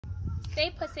Stay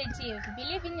positive,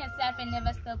 believe in yourself and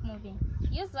never stop moving.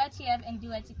 Use what you have and do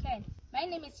what you can. My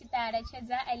name is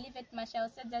Tshedza. I live at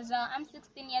Mashau, Tshedza. I'm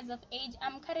 16 years of age.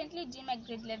 I'm currently doing my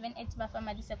grade 11 at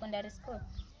Bafamadi Secondary School.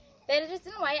 The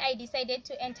reason why I decided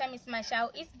to enter Miss Mashau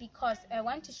is because I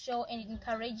want to show and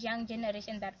encourage young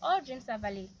generation that all dreams are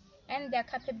valid and they're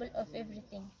capable of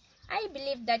everything. I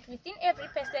believe that within every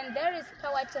person there is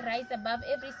power to rise above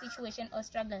every situation or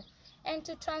struggle and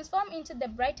to transform into the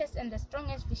brightest and the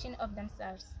strongest vision of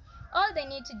themselves. All they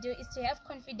need to do is to have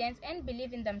confidence and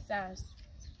believe in themselves.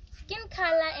 Skin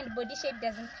color and body shape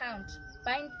doesn't count,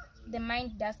 but the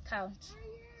mind does count.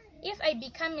 If I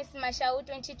become Miss Mashau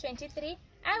 2023,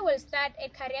 I will start a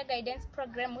career guidance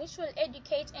program which will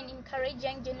educate and encourage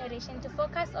young generation to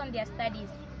focus on their studies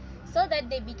so that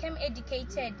they become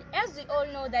educated. As we all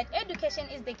know that education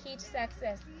is the key to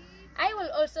success. I will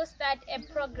also start a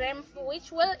program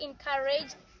which will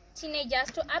encourage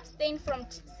teenagers to abstain from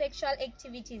sexual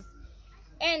activities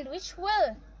and which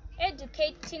will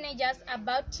educate teenagers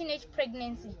about teenage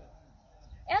pregnancy.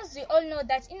 As we all know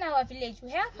that in our village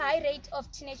we have high rate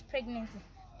of teenage pregnancy.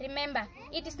 Remember,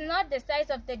 it is not the size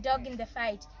of the dog in the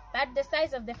fight, but the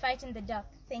size of the fight in the dog.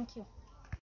 Thank you.